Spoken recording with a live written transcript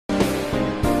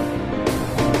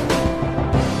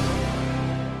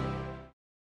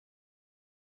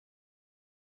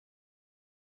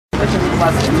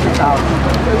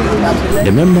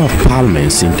The Member of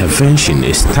Parliament's intervention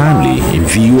is timely in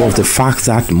view of the fact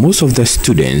that most of the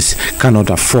students cannot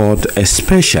afford,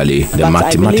 especially the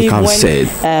mathematical set.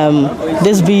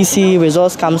 This BC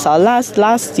results comes out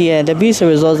last year, the BC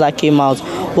results that came out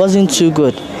wasn't too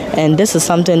good. And this is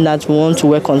something that we want to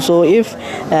work on. So if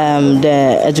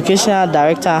the educational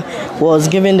director was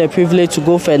given the privilege to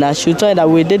go further, she would tell you that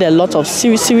we did a lot of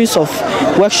series of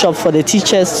workshops for the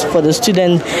teachers, for the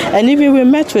students, and even we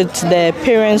met with the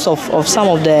parents of some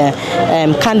of the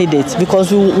candidates,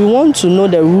 because we want to know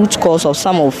the root cause of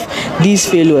some of these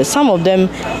failures. Some of them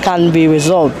can be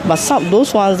resolved, but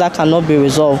those ones that cannot be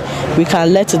resolved, we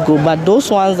can let it go. But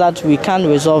those ones that we can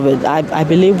resolve it, I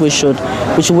believe we should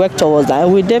work towards that.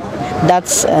 And we did that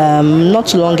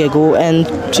not long ago, and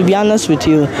to be honest with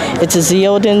you, it is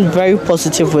yielding very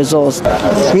positive results.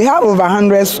 We have over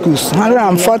 100 schools,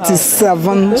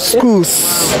 147 schools,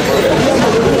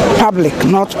 public,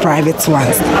 not private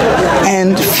ones,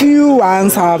 and few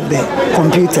ones have the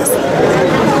computers.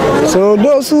 So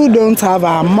those who don't have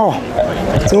are more.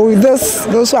 So with this,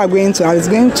 those who are going to have, it's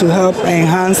going to help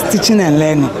enhance teaching and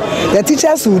learning. The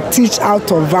teachers will teach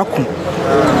out of vacuum,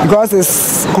 because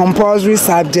it's compulsory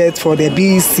subject for the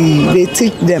BEC. They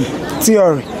teach them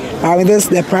theory. With this,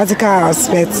 the practical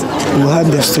aspect will help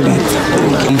the students.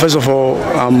 First of all,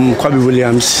 I'm Kwabre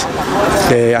Williams,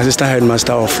 the Assistant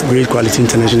Headmaster of Great Quality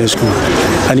International School.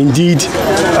 And indeed,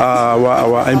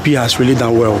 our MP has really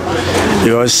done well.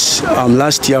 Because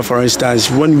last year, for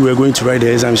instance, when we were going to write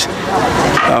the exams,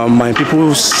 my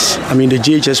people's, the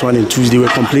JHS 1 and 2, they were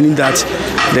complaining that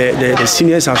the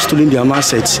seniors have stolen their math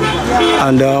sets.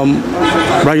 And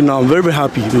right now, I'm very, very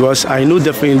happy, because I know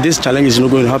definitely this challenge is not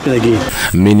going to happen again.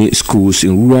 Many schools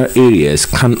in rural areas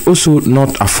can also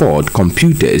not afford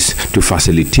computers to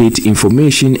facilitate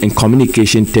information and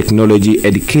communication technology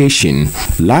education.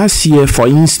 Last year, for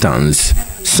instance,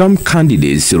 some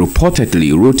candidates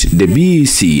reportedly wrote the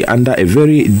BEC under a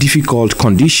very difficult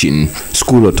condition.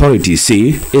 School authorities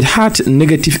say it had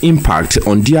negative impact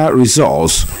on their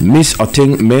results. Ms.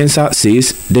 Oteng Mensah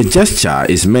says the gesture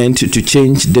is meant to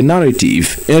change the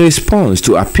narrative in response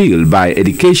to appeal by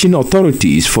education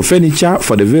authorities for furniture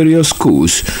for the various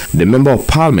schools. The Member of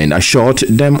Parliament assured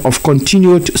them of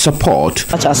continued support.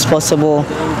 As much as possible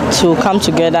to come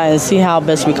together and see how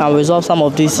best we can resolve some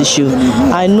of these issues.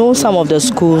 I know some of the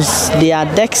schools, their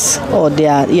decks are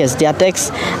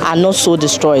not so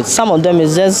destroyed. Some of them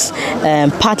is just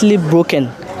partly broken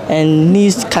and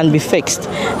can be fixed,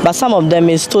 but some of them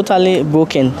is totally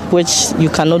broken, which you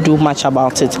cannot do much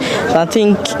about it. So I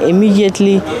think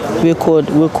immediately we could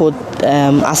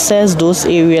assess those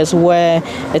areas where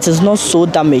it is not so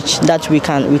damaged that we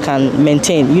can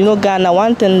maintain. You know, Ghana,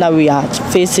 one thing that we are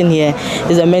facing here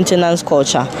is a maintenance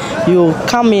culture. You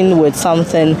come in with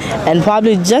something and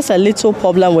probably just a little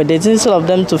problem with it, instead of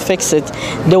them to fix it,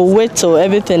 they'll wait till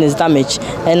everything is damaged.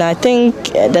 And I think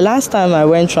the last time I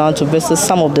went around to visit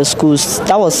some of the schools,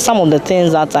 that was some of the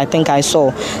things that I think I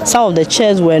saw. Some of the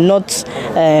chairs were not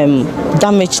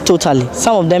damaged totally.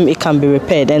 Some of them, it can be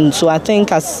repaired. And so I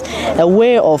think as a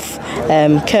way of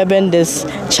curbing this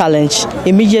challenge,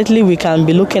 immediately we can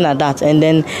be looking at that. And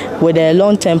then with a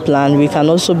long-term plan, we can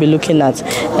also be looking at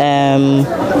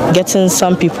getting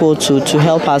some people to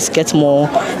help us get more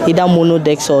either mono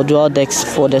decks or dual decks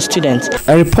for the students.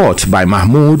 A report by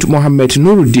Mahmud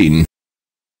Mohammed-Nurudeen.